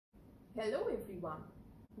Hello everyone,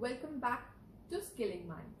 welcome back to Skilling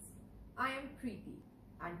Minds. I am Preeti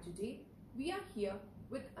and today we are here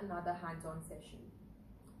with another hands-on session.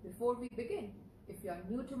 Before we begin, if you are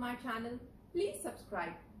new to my channel, please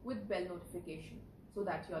subscribe with bell notification so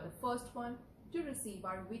that you are the first one to receive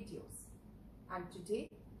our videos. And today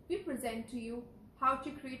we present to you how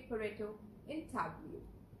to create Pareto in Tableau.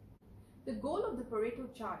 The goal of the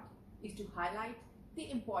Pareto chart is to highlight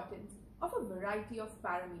the importance of a variety of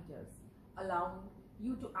parameters, allowing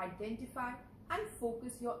you to identify and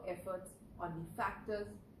focus your efforts on the factors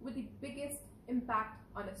with the biggest impact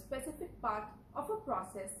on a specific part of a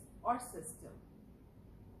process or system.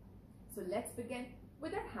 So let's begin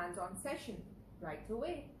with our hands-on session right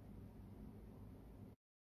away.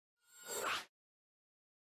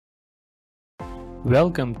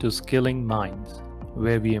 Welcome to Skilling Minds,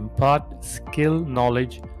 where we impart skill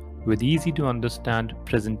knowledge with easy to understand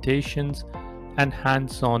presentations and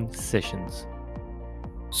hands on sessions.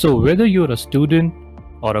 So, whether you're a student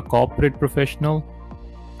or a corporate professional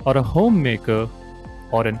or a homemaker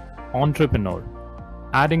or an entrepreneur,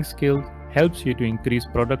 adding skills helps you to increase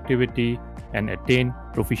productivity and attain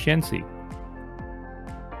proficiency.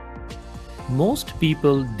 Most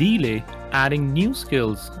people delay adding new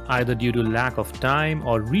skills either due to lack of time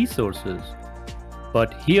or resources.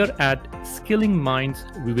 But here at Skilling Minds,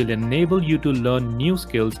 we will enable you to learn new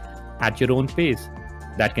skills at your own pace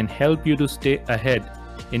that can help you to stay ahead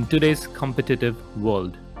in today's competitive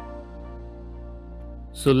world.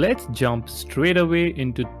 So let's jump straight away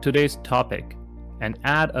into today's topic and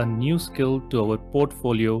add a new skill to our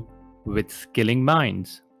portfolio with Skilling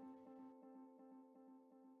Minds.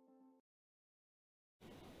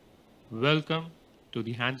 Welcome to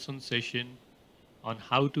the hands-on session on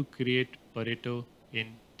how to create Pareto in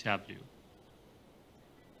Tableau.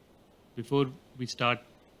 Before we start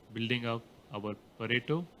building up our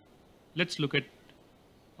Pareto, let's look at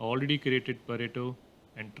already created Pareto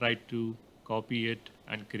and try to copy it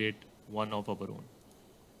and create one of our own.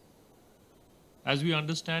 As we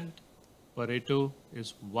understand, Pareto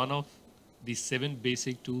is one of the 7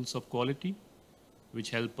 basic tools of quality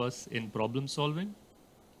which help us in problem solving,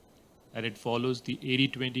 and it follows the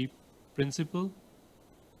 80-20 principle,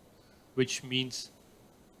 which means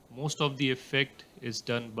most of the effect is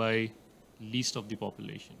done by least of the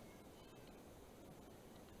population.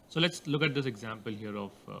 So let's look at this example here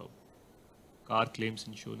of car claims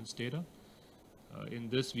insurance data. In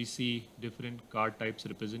this we see different car types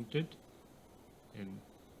represented in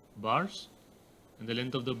bars, and the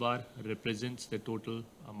length of the bar represents the total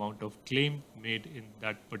amount of claim made in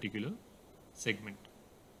that particular segment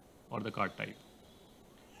or the car type.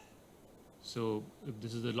 So if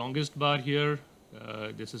this is the longest bar here,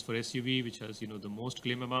 this is for SUV, which has the most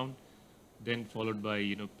claim amount, then followed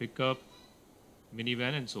by pickup,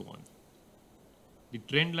 minivan, and so on. The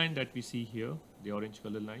trend line that we see here, the orange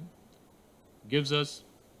color line, gives us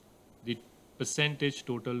the percentage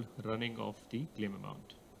total running of the claim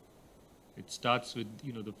amount. It starts with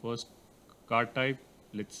the first car type.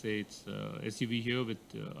 Let's say it's SUV here with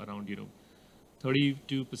around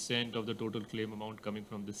 32% of the total claim amount coming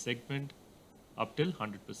from this segment up till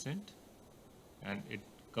 100%, and it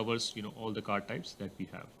covers all the car types that we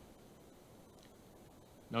have.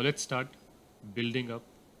 Now let's start building up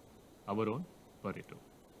our own Pareto.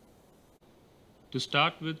 To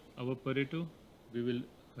start with our Pareto, we will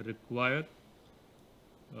require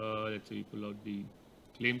let's say we pull out the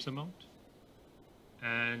claims amount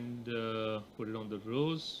and put it on the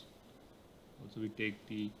rows. Also we take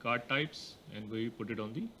the car types and we put it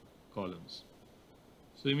on the columns.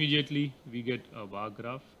 So immediately we get a bar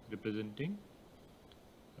graph representing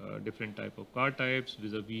different type of car types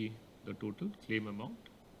vis-a-vis the total claim amount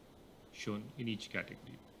shown in each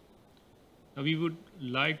category. Now we would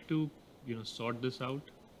like to sort this out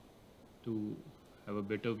to have a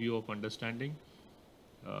better view of understanding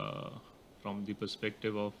from the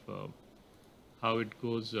perspective of how it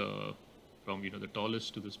goes from the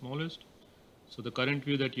tallest to the smallest. So the current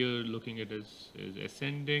view that you're looking at is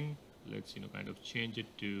ascending. Let's kind of change it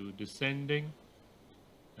to descending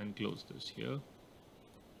and close this here.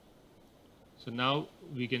 So now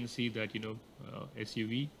we can see that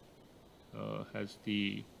SUV has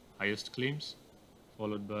the highest claims,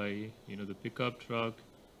 followed by the pickup truck,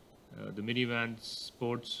 the minivan,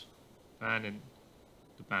 sports van, and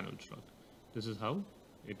the panel truck. This is how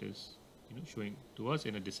it is showing to us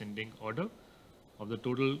in a descending order of the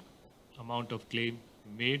total amount of claim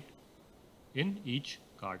made in each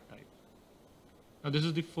car type. Now this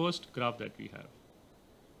is the first graph that we have.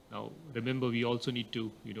 Now remember, we also need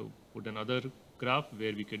to put another graph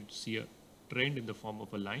where we can see a trend in the form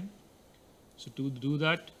of a line. So to do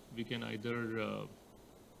that, we can either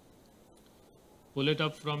pull it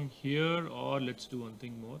up from here, or let's do one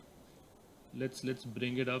thing more. Let's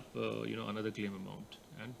bring it up, another claim amount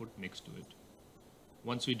and put next to it.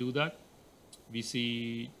 Once we do that, we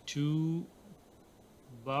see two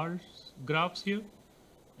bars graphs here,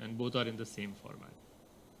 and both are in the same format.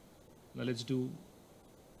 Now let's do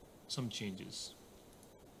some changes.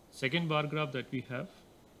 Second bar graph that we have,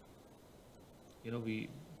 we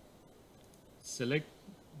select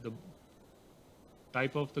the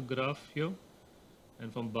type of the graph here,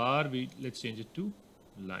 and from bar let's change it to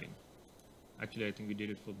line. Actually, I think we did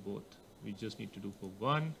it for both. We just need to do for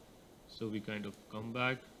one. So we kind of come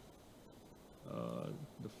back.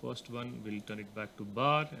 The first one will turn it back to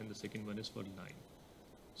bar, and the second one is for line.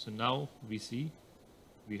 So now we see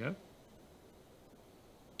we have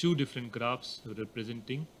two different graphs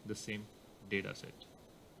representing the same data set.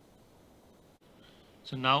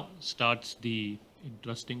 So now starts the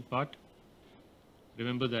interesting part.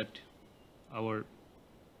 Remember that our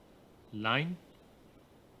line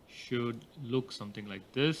should look something like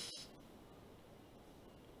this,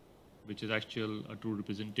 which is actual a true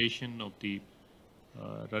representation of the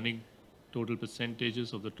running total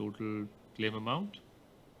percentages of the total claim amount.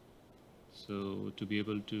 So to be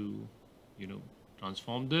able to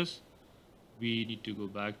transform this, we need to go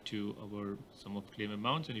back to our sum of claim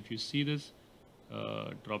amounts, and if you see this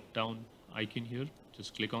drop down icon here,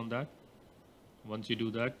 just click on that. Once you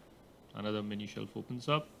do that, another menu shelf opens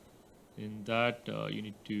up. In that you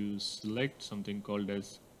need to select something called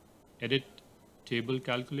as edit table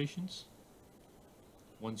calculations.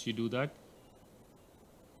 Once you do that,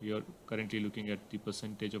 we are currently looking at the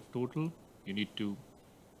percentage of total. You need to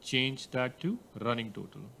change that to running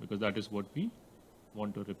total, because that is what we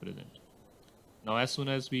want to represent. Now as soon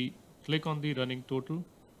as we click on the running total,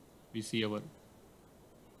 we see our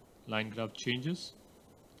line graph changes,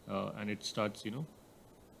 and it starts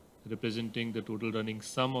representing the total running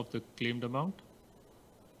sum of the claimed amount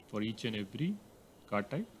for each and every card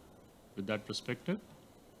type with that perspective.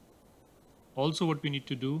 Also, what we need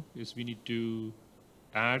to do is we need to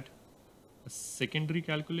add a secondary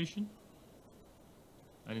calculation,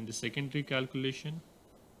 and in the secondary calculation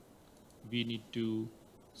we need to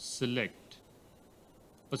select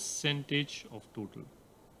percentage of total,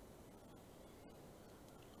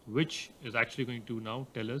 which is actually going to now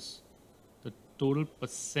tell us the total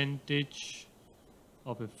percentage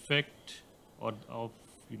of effect or of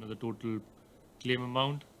the total claim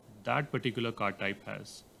amount that particular card type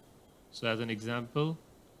has. So as an example,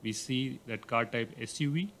 we see that card type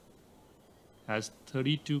SUV has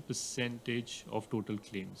 32% of total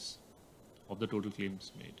claims, of the total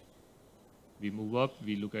claims made. We move up,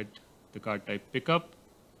 we look at the card type pickup,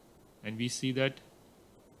 and we see that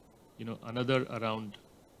another around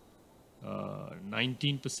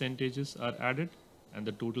 19% are added, and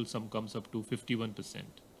the total sum comes up to 51%.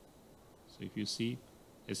 So if you see,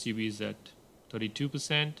 SUV is at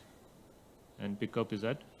 32% and pickup is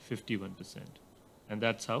at 51%, and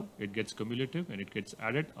that's how it gets cumulative, and it gets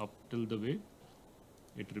added up till the way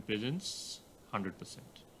it represents 100%.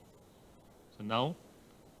 So now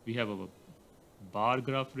we have our bar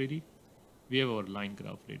graph ready, we have our line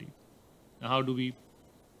graph ready. Now how do we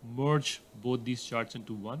merge both these charts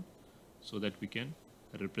into one so that we can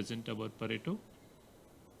represent our Pareto?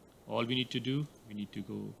 All we need to do, we need to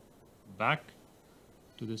go back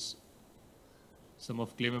to this sum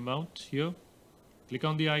of claim amount here, click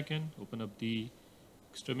on the icon, open up the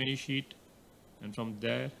extra menu sheet, and from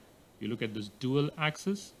there you look at this dual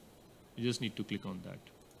axis. You just need to click on that,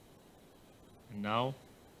 and now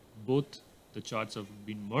both the charts have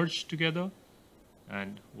been merged together,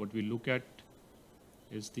 and what we look at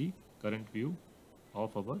is the current view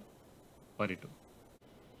of our Pareto.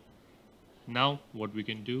 Now what we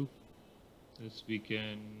can do is we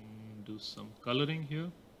can do some coloring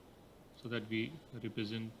here so that we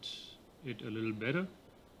represent it a little better.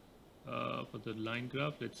 For the line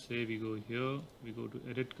graph, let's say we go here, we go to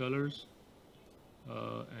edit colors,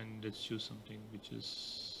 and let's choose something which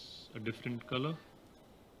is a different color,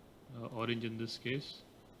 orange in this case,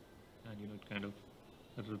 and it kind of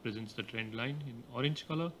represents the trend line in orange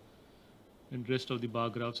color, and rest of the bar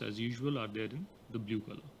graphs as usual are there in the blue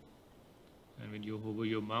color. And when you hover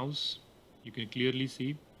your mouse, you can clearly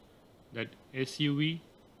see that SUV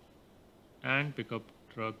and pickup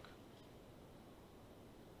truck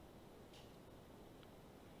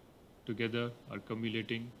together are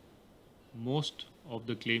accumulating most of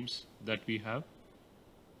the claims that we have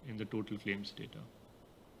in the total claims data.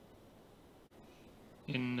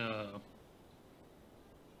 In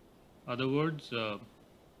other words,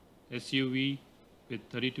 SUV with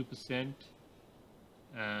 32%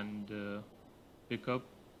 and pickup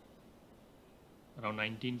around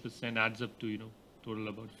 19% adds up to, total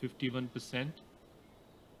about 51%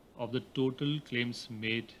 of the total claims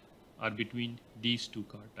made are between these two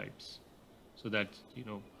car types. So that,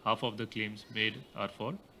 half of the claims made are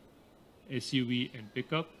for SUV and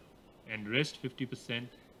pickup, and rest 50%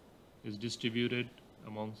 is distributed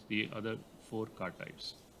amongst the other 4 car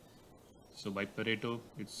types. So by Pareto,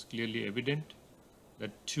 it's clearly evident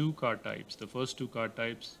that 2 car types, the first 2 car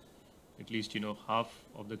types, at least, half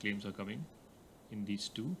of the claims are coming in these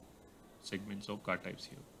 2 segments of car types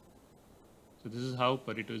here. So this is how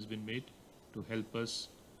Pareto has been made to help us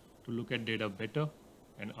to look at data better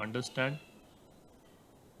and understand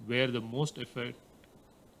where the most effect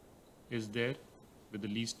is there with the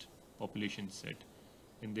least population set.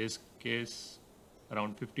 In this case,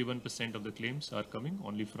 around 51% of the claims are coming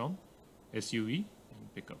only from SUV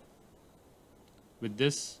and pickup. With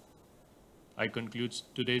this, I conclude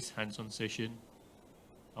today's hands-on session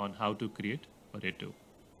on how to create Pareto.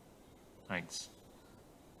 Thanks.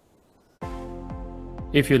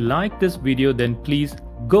 If you like this video, then please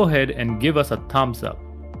go ahead and give us a thumbs up.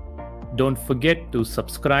 Don't forget to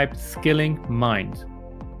subscribe Skilling Minds.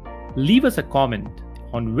 Leave us a comment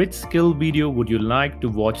on which skill video would you like to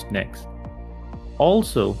watch next.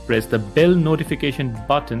 Also, press the bell notification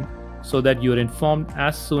button so that you're informed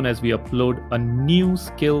as soon as we upload a new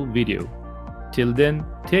skill video. Till then,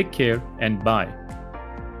 take care and bye.